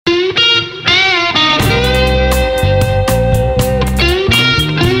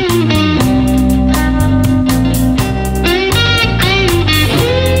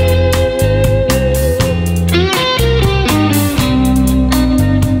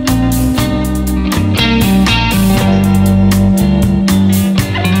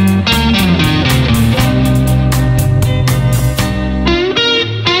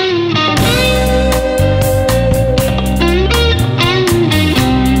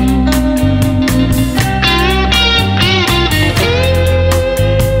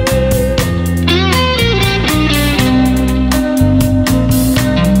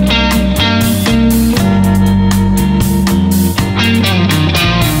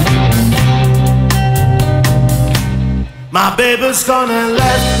My baby's gonna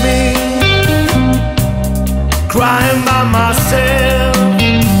left me crying by myself.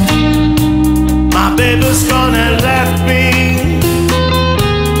 My baby's gonna left me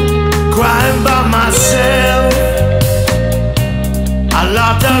crying by myself. I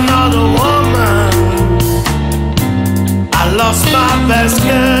loved another woman, I lost my best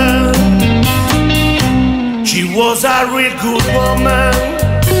girl. She was a real good woman,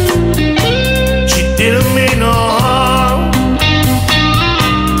 she didn't mean no harm.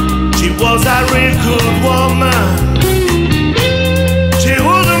 She was a real good woman, she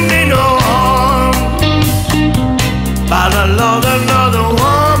wouldn't mean no harm. But I loved another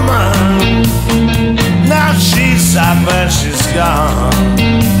woman, now she's sad but she's gone.